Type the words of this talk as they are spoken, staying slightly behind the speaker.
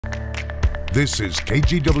This is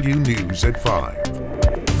KGW News at 5.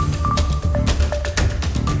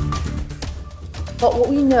 But what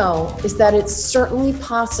we know is that it's certainly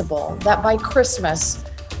possible that by Christmas,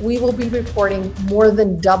 we will be reporting more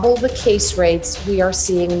than double the case rates we are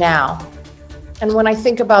seeing now. And when I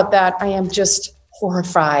think about that, I am just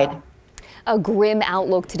horrified. A grim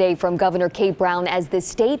outlook today from Governor Kate Brown as the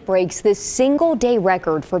state breaks the single-day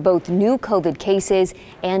record for both new COVID cases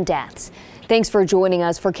and deaths. Thanks for joining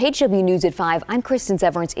us for KGW News at 5. I'm Kristen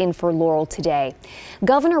Severance in for Laurel today.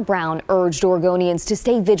 Governor Brown urged Oregonians to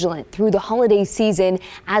stay vigilant through the holiday season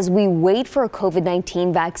as we wait for a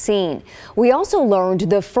COVID-19 vaccine. We also learned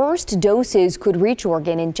the first doses could reach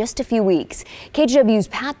Oregon in just a few weeks. KGW's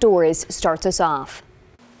Pat Doris starts us off.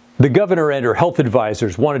 The governor and her health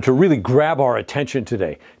advisors wanted to really grab our attention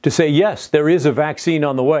today to say, yes, there is a vaccine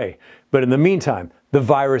on the way. But in the meantime, the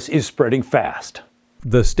virus is spreading fast.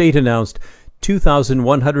 The state announced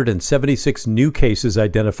 2,176 new cases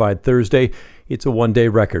identified Thursday. It's a one-day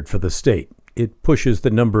record for the state. It pushes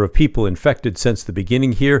the number of people infected since the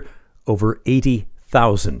beginning here over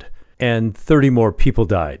 80,000. And 30 more people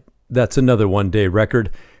died. That's another one-day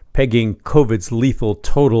record, pegging COVID's lethal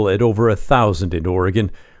total at over 1,000 in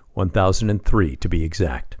Oregon, 1,003 to be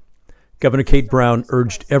exact. Governor Kate Brown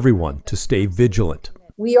urged everyone to stay vigilant.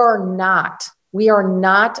 We are not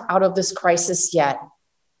out of this crisis yet.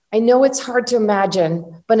 I know it's hard to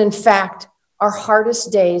imagine, but in fact, our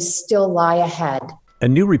hardest days still lie ahead. A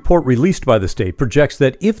new report released by the state projects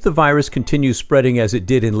that if the virus continues spreading as it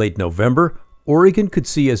did in late November, Oregon could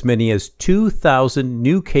see as many as 2,000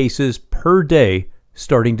 new cases per day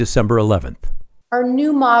starting December 11th. Our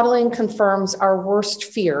new modeling confirms our worst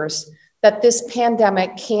fears that this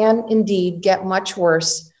pandemic can indeed get much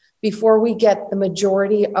worse before we get the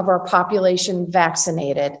majority of our population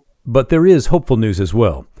vaccinated. But there is hopeful news as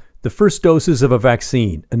well. The first doses of a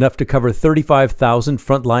vaccine, enough to cover 35,000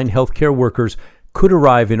 frontline healthcare workers, could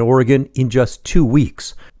arrive in Oregon in just 2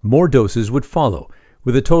 weeks. More doses would follow,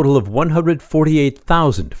 with a total of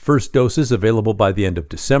 148,000 first doses available by the end of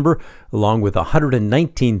December, along with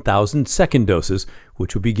 119,000 second doses,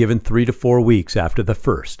 which will be given 3 to 4 weeks after the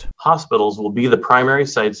first. Hospitals will be the primary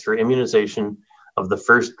sites for immunization of the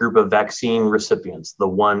first group of vaccine recipients, the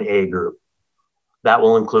 1A group. That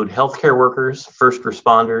will include healthcare workers, first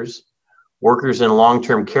responders, workers in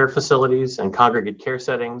long-term care facilities and congregate care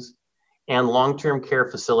settings, and long-term care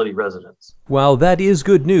facility residents. While that is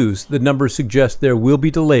good news, the numbers suggest there will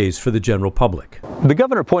be delays for the general public. The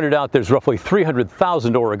governor pointed out there's roughly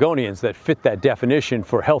 300,000 Oregonians that fit that definition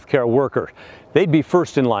for healthcare worker. They'd be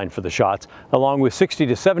first in line for the shots, along with 60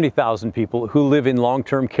 to 70,000 people who live in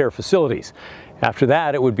long-term care facilities. After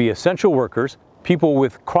that, it would be essential workers, people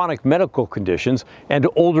with chronic medical conditions, and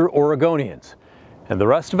older Oregonians. And the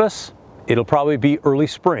rest of us, it'll probably be early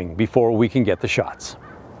spring before we can get the shots.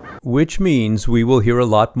 Which means we will hear a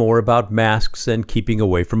lot more about masks and keeping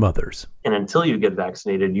away from others. And until you get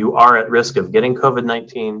vaccinated, you are at risk of getting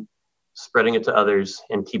COVID-19, spreading it to others,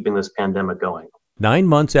 and keeping this pandemic going. 9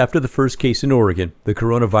 months after the first case in Oregon, the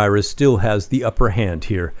coronavirus still has the upper hand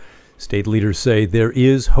here. State leaders say there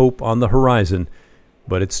is hope on the horizon,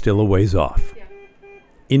 but it's still a ways off.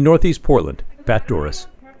 In Northeast Portland, Pat Doris,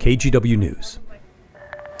 KGW News.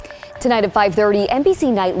 Tonight at 5:30, NBC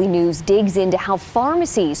Nightly News digs into how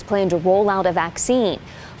pharmacies plan to roll out a vaccine.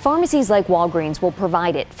 Pharmacies like Walgreens will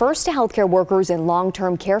provide it first to healthcare workers in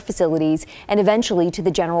long-term care facilities and eventually to the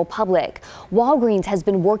general public. Walgreens has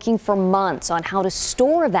been working for months on how to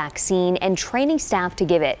store a vaccine and training staff to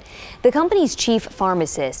give it. The company's chief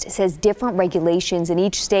pharmacist says different regulations in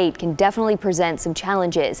each state can definitely present some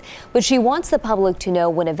challenges, but she wants the public to know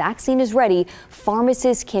when a vaccine is ready,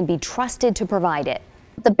 pharmacists can be trusted to provide it.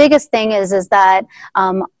 The biggest thing is that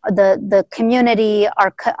the community,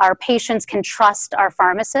 our patients can trust our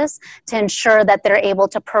pharmacists to ensure that they're able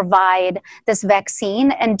to provide this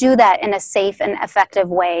vaccine and do that in a safe and effective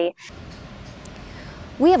way.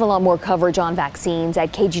 We have a lot more coverage on vaccines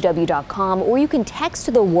at kgw.com, or you can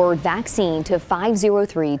text the word vaccine to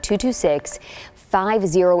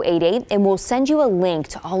 503-226-5088 and we'll send you a link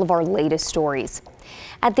to all of our latest stories.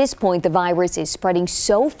 At this point, the virus is spreading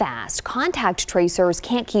so fast, contact tracers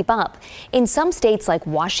can't keep up. In some states like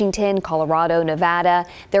Washington, Colorado, Nevada,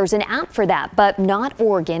 there's an app for that, but not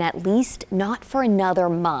Oregon, at least not for another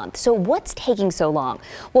month. So what's taking so long?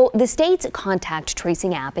 Well, the state's contact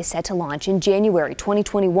tracing app is set to launch in January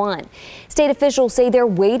 2021. State officials say they're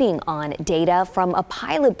waiting on data from a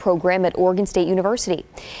pilot program at Oregon State University.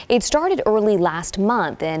 It started early last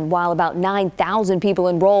month, and while about 9,000 people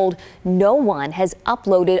enrolled, no one has uploaded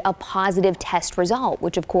uploaded a positive test result,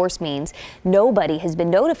 which of course means nobody has been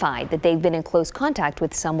notified that they've been in close contact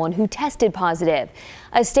with someone who tested positive.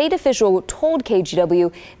 A state official told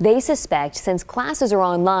KGW they suspect since classes are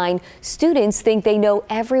online, students think they know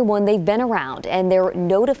everyone they've been around and they're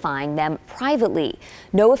notifying them privately.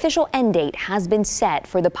 No official end date has been set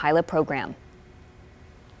for the pilot program.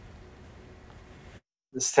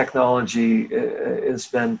 This technology has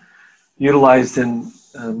been utilized in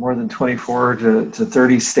more than 24 to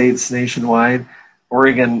 30 states nationwide.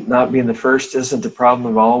 Oregon not being the first isn't a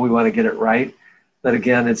problem at all. We want to get it right. But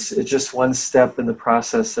again, it's just one step in the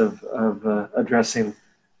process of addressing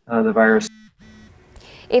the virus.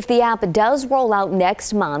 If the app does roll out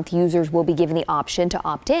next month, users will be given the option to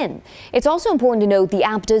opt in. It's also important to note the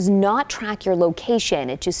app does not track your location.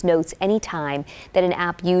 It just notes any time that an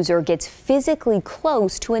app user gets physically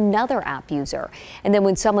close to another app user. And then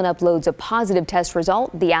when someone uploads a positive test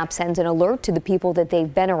result, the app sends an alert to the people that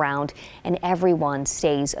they've been around, and everyone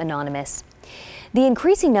stays anonymous. The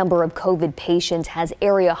increasing number of COVID patients has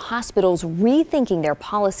area hospitals rethinking their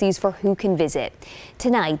policies for who can visit.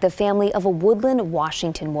 Tonight, the family of a Woodland,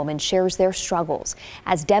 Washington woman shares their struggles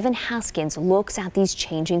as Devin Haskins looks at these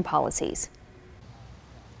changing policies.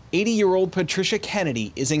 80-year-old Patricia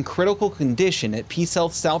Kennedy is in critical condition at Peace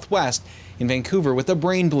Health Southwest in Vancouver with a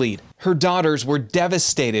brain bleed. Her daughters were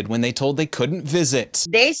devastated when they told they couldn't visit.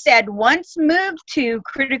 They said once moved to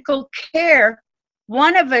critical care,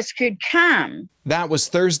 one of us could come. That was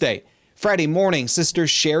Thursday. Friday morning, sisters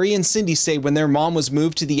Sherry and Cindy say when their mom was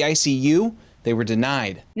moved to the ICU, they were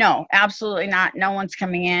denied. No, absolutely not. No one's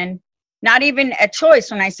coming in. Not even a choice.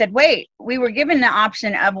 When I said, wait, we were given the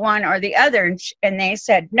option of one or the other, and they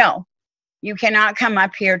said, no, you cannot come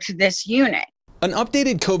up here to this unit. An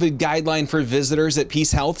updated COVID guideline for visitors at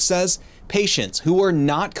Peace Health says patients who are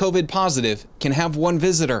not COVID positive can have one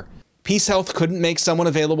visitor. Peace Health couldn't make someone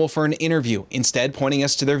available for an interview, instead pointing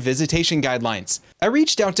us to their visitation guidelines. I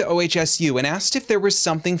reached out to OHSU and asked if there was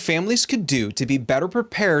something families could do to be better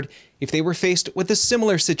prepared if they were faced with a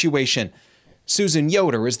similar situation. Susan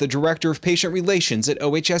Yoder is the Director of Patient Relations at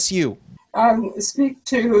OHSU. Speak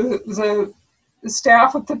to the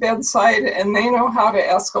staff at the bedside, and they know how to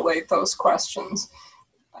escalate those questions.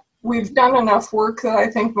 We've done enough work that I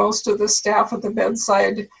think most of the staff at the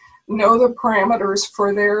bedside know the parameters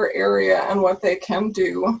for their area and what they can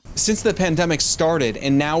do. Since the pandemic started,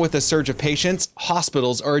 and now with a surge of patients,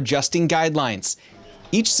 hospitals are adjusting guidelines.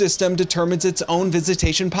 Each system determines its own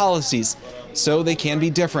visitation policies, so they can be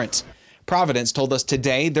different. Providence told us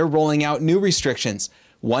today they're rolling out new restrictions.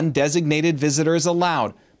 One designated visitor is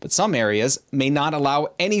allowed, but some areas may not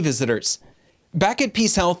allow any visitors. Back at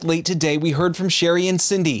Peace Health late today, we heard from Sherry and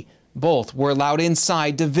Cindy. Both were allowed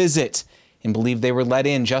inside to visit and believe they were let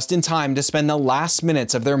in just in time to spend the last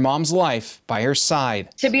minutes of their mom's life by her side.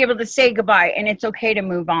 To be able to say goodbye, and it's okay to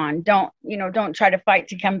move on. Don't try to fight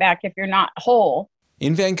to come back if you're not whole.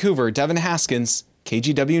 In Vancouver, Devin Haskins,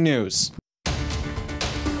 KGW News.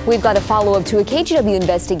 We've got a follow-up to a KGW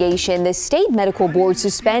investigation. The state medical board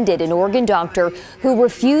suspended an Oregon doctor who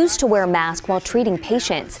refused to wear a mask while treating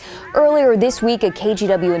patients. Earlier this week, a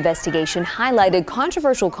KGW investigation highlighted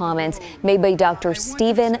controversial comments made by Dr.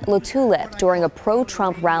 Stephen LaTulippe during a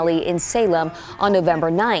pro-Trump rally in Salem on November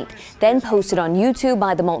 9th, then posted on YouTube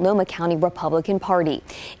by the Multnomah County Republican Party.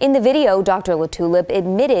 In the video, Dr. LaTulippe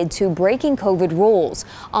admitted to breaking COVID rules.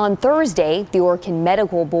 On Thursday, the Oregon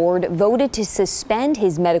Medical Board voted to suspend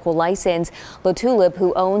his medical license. LaTulippe,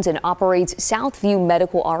 who owns and operates Southview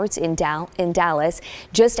Medical Arts in Dallas,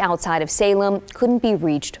 just outside of Salem, couldn't be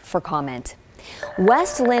reached for comment.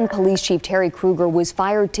 West Linn Police Chief Terry Kruger was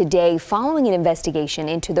fired today following an investigation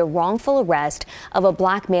into the wrongful arrest of a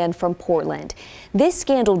black man from Portland. This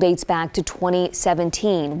scandal dates back to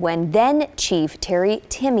 2017 when then Chief Terry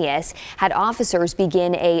Timius had officers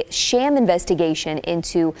begin a sham investigation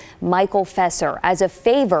into Michael Fesser as a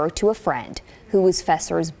favor to a friend who was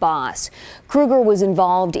Fesser's boss. Kruger was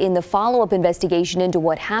involved in the follow-up investigation into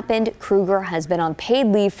what happened. Kruger has been on paid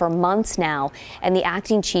leave for months now, and the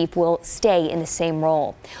acting chief will stay in the same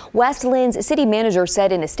role. West Linn's city manager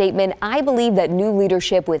said in a statement, "I believe that new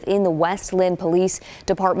leadership within the West Linn Police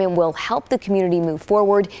Department will help the community move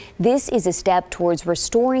forward. This is a step towards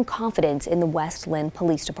restoring confidence in the West Linn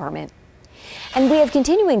Police Department." And we have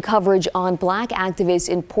continuing coverage on black activists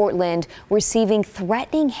in Portland receiving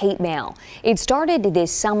threatening hate mail. It started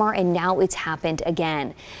this summer and now it's happened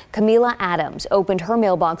again. Camila Adams opened her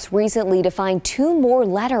mailbox recently to find 2 more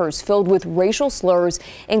letters filled with racial slurs,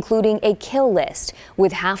 including a kill list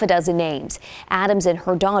with half a dozen names. Adams and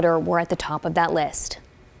her daughter were at the top of that list.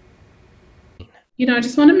 I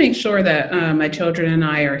just want to make sure that my children and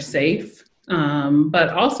I are safe. But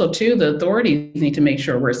also, too, the authorities need to make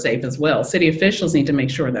sure we're safe as well. City officials need to make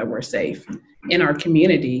sure that we're safe in our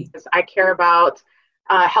community. I care about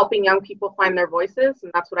helping young people find their voices,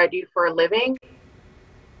 and that's what I do for a living.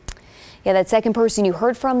 Yeah, that second person you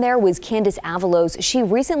heard from there was Candace Avalos. She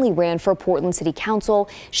recently ran for Portland City Council.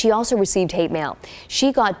 She also received hate mail.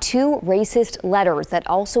 She got 2 racist letters that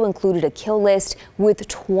also included a kill list with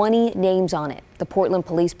 20 names on it. The Portland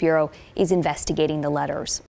Police Bureau is investigating the letters.